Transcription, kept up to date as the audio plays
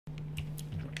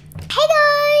Hey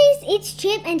guys, it's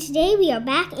Chip and today we are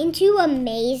back into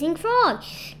Amazing Frog.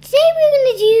 Today we're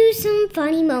going to do some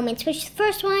funny moments, which the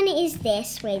first one is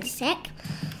this. Wait a sec.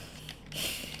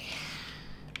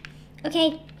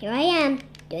 Okay, here I am,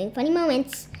 doing funny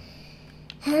moments.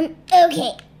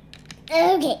 Okay.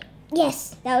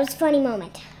 Yes, that was a funny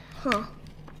moment. Huh.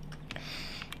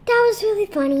 That was really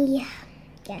funny.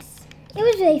 Yes, it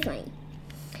was really funny.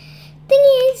 Thing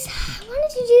is, I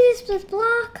wanted to do this with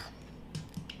Block.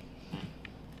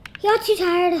 He got too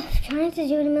tired of trying to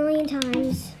do it a million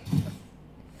times.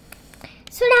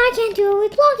 So now I can't do it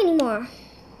with Block anymore.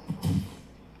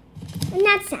 And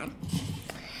that's sad.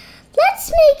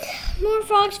 Let's make more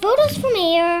frogs photos from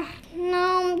air.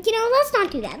 No, let's not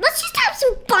do that. Let's just have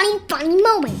some funny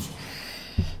moments.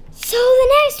 So the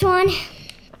next one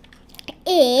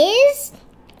is,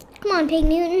 come on, Pig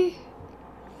Newton.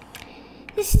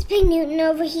 This is Pig Newton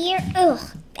over here. Ugh.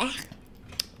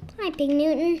 Hi, Pig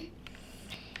Newton.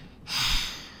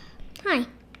 Hi.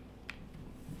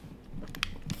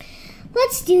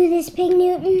 Let's do this, Pig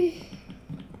Newton.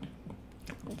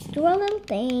 Let's do our little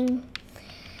thing.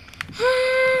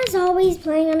 As always,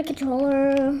 playing on a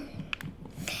controller.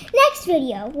 Next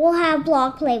video, we'll have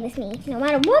Block play with me. No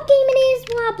matter what game it is,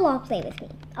 we'll have Block play with me.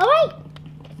 Alright?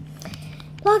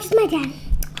 Block is my dad.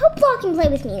 Hope Block can play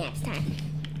with me next time.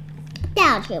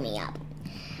 That'll cheer me up.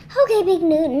 Okay, Pig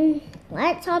Newton.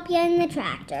 Let's hop you in the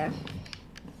tractor.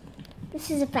 This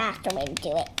is a faster way to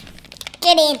do it.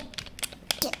 Get in.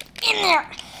 Get in there.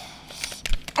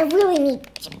 I really need...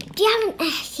 Do you have an...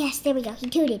 yes, there we go. He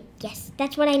tooted. Yes,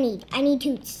 that's what I need. I need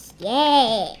toots.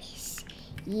 Yes.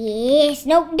 Yes.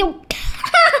 No. How did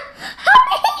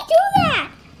he do that?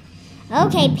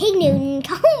 Okay, Pig Newton,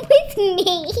 come with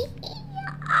me.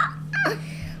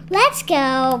 Let's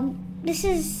go. This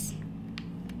is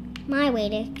my way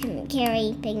to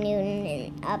carry Pig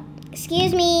Newton up.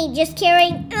 Excuse me, just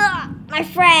carrying my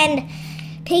friend,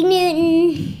 Pig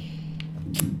Newton,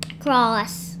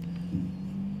 across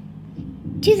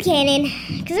to the cannon,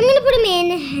 because I'm going to put him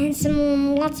in,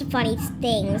 and lots of funny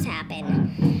things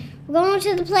happen. We're going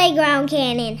to the playground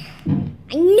cannon.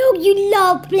 I know you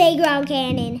love playground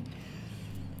cannon.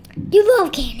 You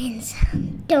love cannons,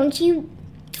 don't you?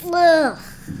 Ugh.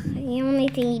 The only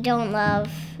thing you don't love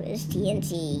is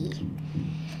TNT.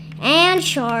 And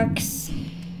sharks.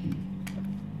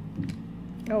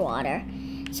 Or water.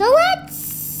 So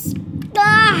let's...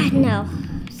 no.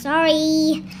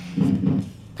 Sorry.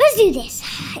 Let's do this.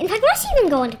 In fact, let's even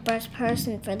go into first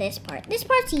person for this part. This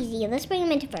part's easy. Let's bring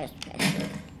him into first person.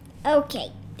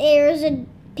 Okay. There's a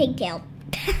pigtail.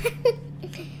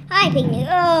 Hi, Pigtail.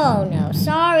 Oh, no.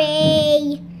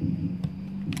 Sorry.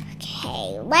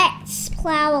 Okay. Let's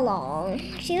plow along.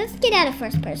 Actually, let's get out of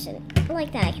first person. I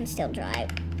like that I can still drive.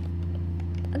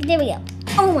 Okay, there we go.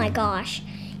 Oh, my gosh.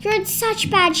 You're in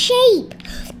such bad shape.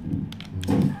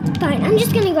 Fine, I'm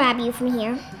just gonna grab you from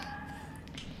here.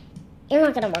 You're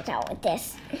not gonna work out with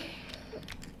this.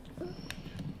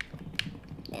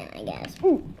 Yeah, I guess.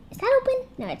 Ooh, is that open?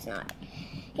 No, it's not.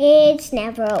 It's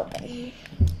never open.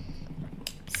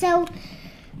 So,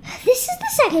 this is the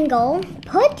second goal.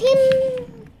 Put him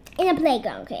in a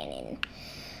playground cannon.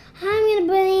 I'm gonna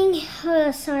bring...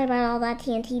 sorry about all that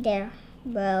TNT there,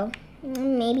 bro.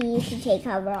 Maybe you should take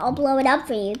cover. I'll blow it up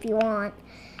for you if you want.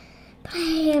 But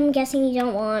I am guessing you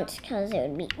don't want, because it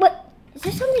would be... What? Is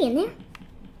there something in there?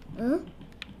 Huh?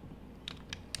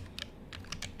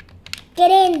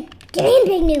 Get in! Get in,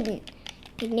 Pig Newton!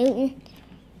 Pig Newton.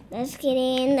 Let's get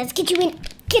in. Let's get you in.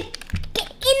 Get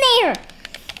in there!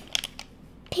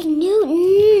 Pig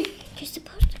Newton! You're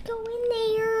supposed to go in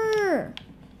there.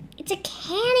 It's a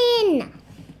cannon!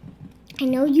 I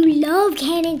know you love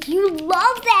cannons. You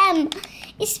love them.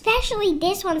 Especially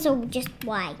this one, so just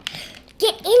why?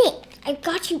 Get in it. I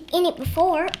got you in it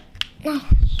before. Oh,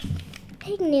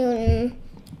 Pig Newton.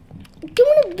 I'm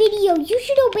doing a video. You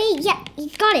should obey. Yeah,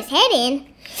 he's got his head in.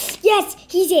 Yes,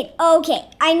 he's in. Okay,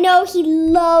 I know he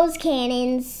loves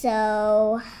cannons,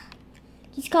 so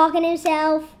he's cocking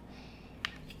himself.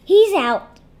 He's out.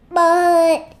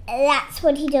 But that's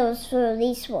what he does for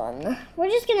this one. We're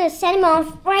just going to set him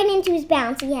off right into his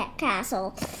bouncy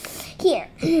castle. Here.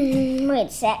 Wait a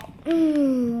sec.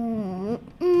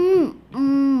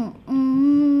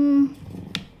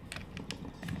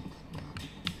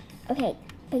 Okay,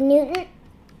 Pig Newton.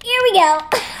 Here we go.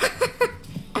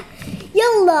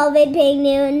 You'll love it, Pig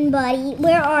Newton, buddy.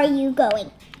 Where are you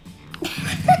going?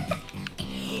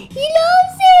 He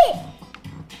loves it.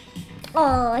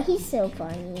 Oh, he's so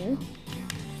funny.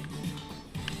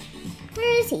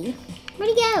 Where is he? Where'd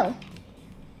he go?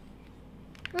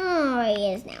 Oh,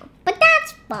 he is now. But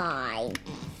that's fine.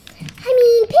 I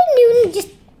mean, Pig Newton just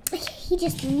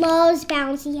just loves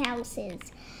bouncy houses.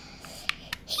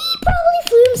 He probably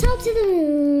flew himself to the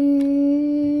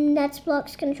moon. That's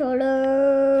Block's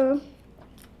controller.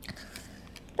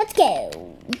 Let's go.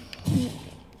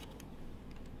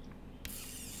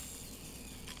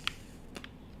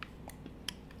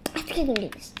 I think I can do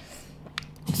this.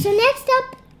 So next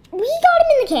up, we got him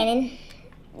in the cannon.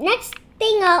 Next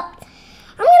thing up,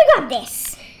 I'm gonna grab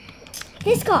this.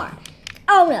 This car.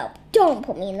 Oh no, don't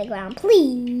put me in the ground,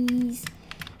 please.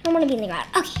 I don't want to be in the ground.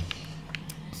 Okay.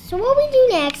 So what we do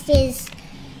next is,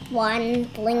 one,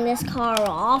 fling this car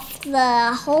off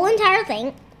the whole entire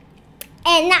thing.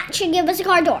 And that should give us a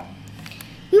car door.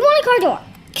 We want a car door,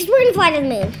 because we're gonna fly to the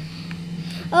moon.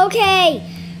 Okay.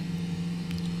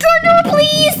 Car door,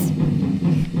 please!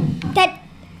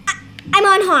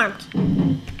 I'm unharmed.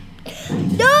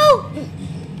 No!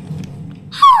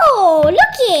 Oh,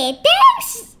 look it!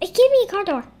 Thanks! It gave me a car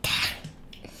door.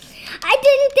 I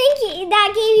didn't think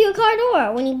that gave you a car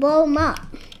door when you blow them up.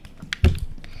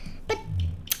 But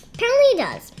apparently it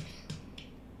does.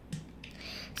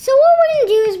 So what we're going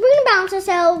to do is we're going to bounce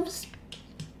ourselves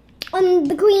on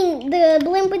the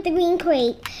blimp with the green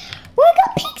crate. Where I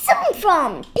got pick something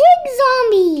from? Pig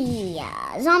Zombie.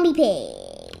 Zombie Pig.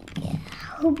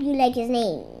 Hope you like his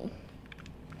name.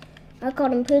 I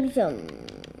called him Pig Zombie.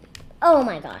 Oh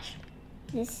my gosh.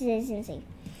 This is insane.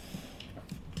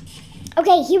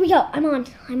 Okay, here we go. I'm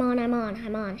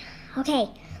on. Okay,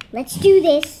 let's do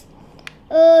this.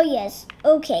 Oh, yes.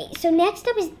 Okay, so next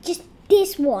up is just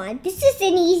this one. This is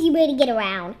an easy way to get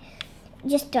around.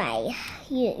 Just by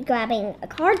grabbing a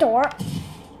car door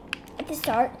at the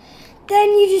start. Then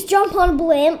you just jump on a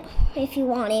blimp if you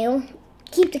want to.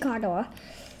 Keep the car door.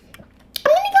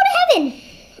 I'm going to go to heaven.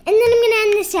 And then I'm going to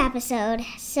end this episode.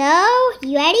 So,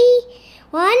 you ready?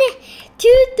 1,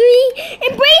 2, 3.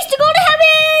 Embrace to go to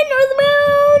heaven or the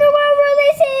moon or wherever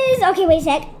this is. Okay, wait a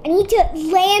sec. I need to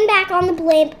land back on the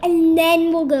blimp and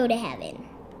then we'll go to heaven.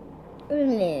 Or the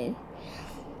moon.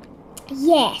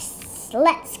 Yes,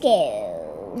 let's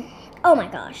go. Oh my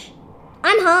gosh.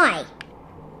 I'm high.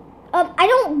 I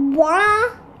don't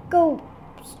wanna go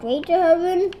straight to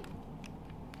heaven.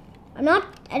 I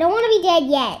don't want to be dead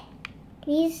yet.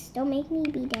 Please don't make me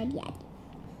be dead yet.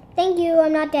 Thank you,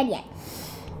 I'm not dead yet.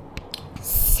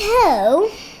 So,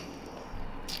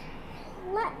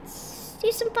 let's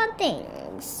do some fun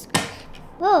things.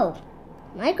 Whoa,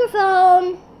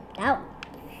 microphone. That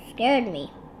scared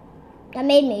me. That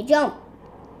made me jump.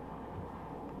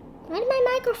 Why did my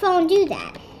microphone do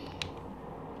that?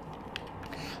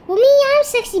 Well, me, I'm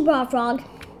Sexy Bra Frog.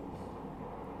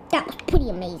 That was pretty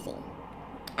amazing.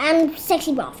 I'm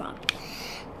Sexy Bra Frog.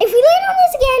 If we land on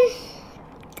this again,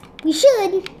 we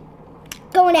should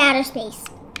go into outer space.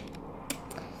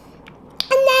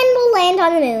 And then we'll land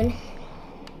on the moon.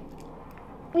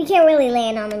 We can't really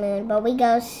land on the moon, but we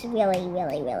go really,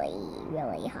 really, really,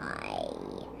 really high.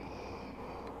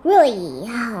 Really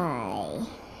high.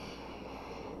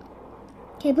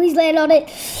 Okay, please land on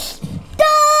it.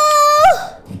 No!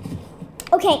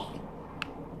 Okay,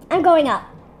 I'm going up.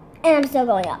 And I'm still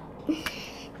going up.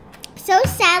 So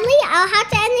sadly, I'll have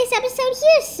to end this episode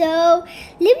here. So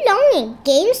live long and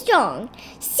game strong.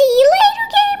 See you later,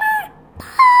 gamer.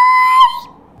 Bye.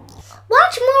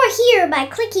 Watch more here by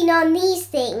clicking on these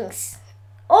things.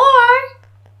 Or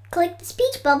click the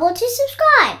speech bubble to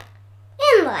subscribe.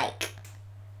 And like.